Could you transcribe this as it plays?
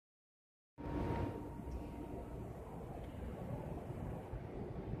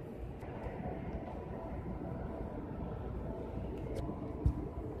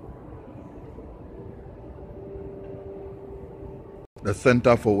the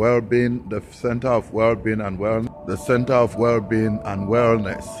Center for Wellbeing, the Center of Wellbeing and Wellness, the Center of Wellbeing and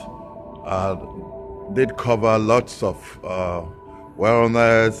Wellness did cover lots of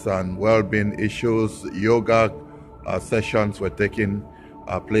wellness and well-being issues. Yoga sessions were taking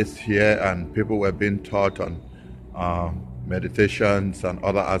place here, and people were being taught on meditations and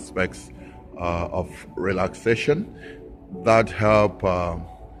other aspects of relaxation that help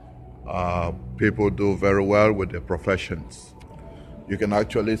people do very well with their professions. You can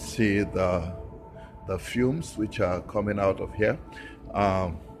actually see the fumes which are coming out of here.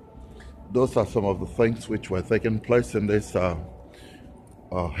 Those are some of the things which were taking place in this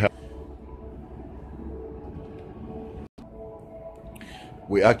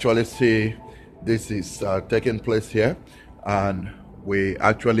we actually see this is taking place here, and we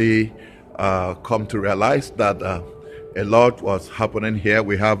actually come to realize that a lot was happening here.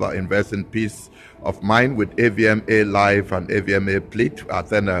 We have Invest in Peace of Mind with AVMA Live and AVMA Pleat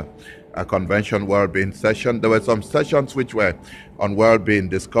attend a convention well-being session. There were some sessions which were on well-being,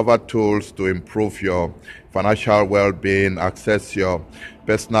 discover tools to improve your financial well-being, access your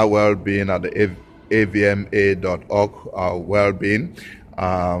personal well-being at the avma.org well-being.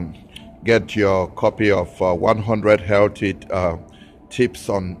 Get your copy of 100 healthy tips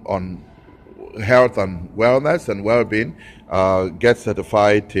on health and wellness and well-being. Get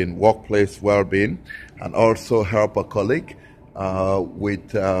certified in workplace well-being, and also help a colleague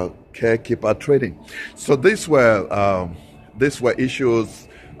with caregiver training. So these were issues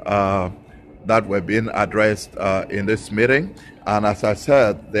that were being addressed in this meeting. And as I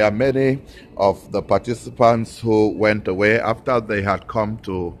said, there are many of the participants who went away after they had come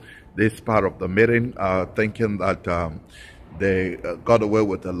to this part of the meeting, thinking that they got away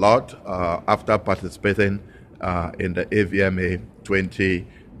with a lot after participating in the AVMA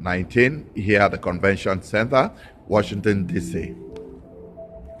 2019 here at the Convention Center, Washington, D.C.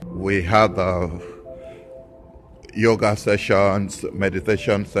 We had yoga sessions,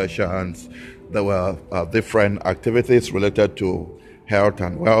 meditation sessions. There were different activities related to health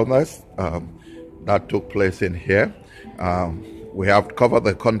and wellness that took place in here. We have covered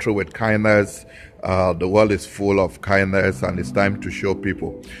the country with kindness. The world is full of kindness, and it's time to show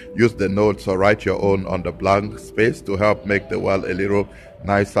people. Use the notes or write your own on the blank space to help make the world a little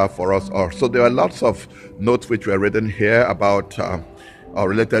nicer for us all. So there are lots of notes which were written here about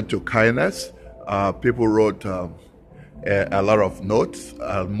related to kindness. People wrote a lot of notes.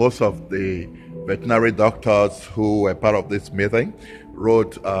 Most of the veterinary doctors who were part of this meeting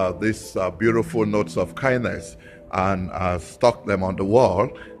wrote these beautiful notes of kindness and stuck them on the wall,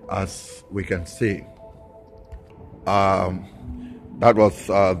 as we can see. That was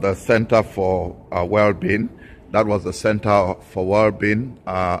the Center for Wellbeing. That was the Center for Wellbeing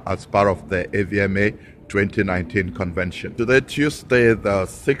as part of the AVMA 2019 convention. Today, Tuesday, the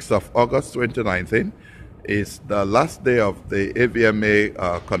 6th of August 2019, is the last day of the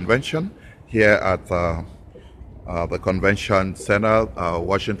AVMA convention here at the Convention Center,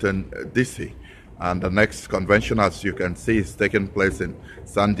 Washington, D.C. And the next convention, as you can see, is taking place in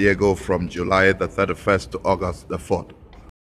San Diego from July the 31st to August the 4th.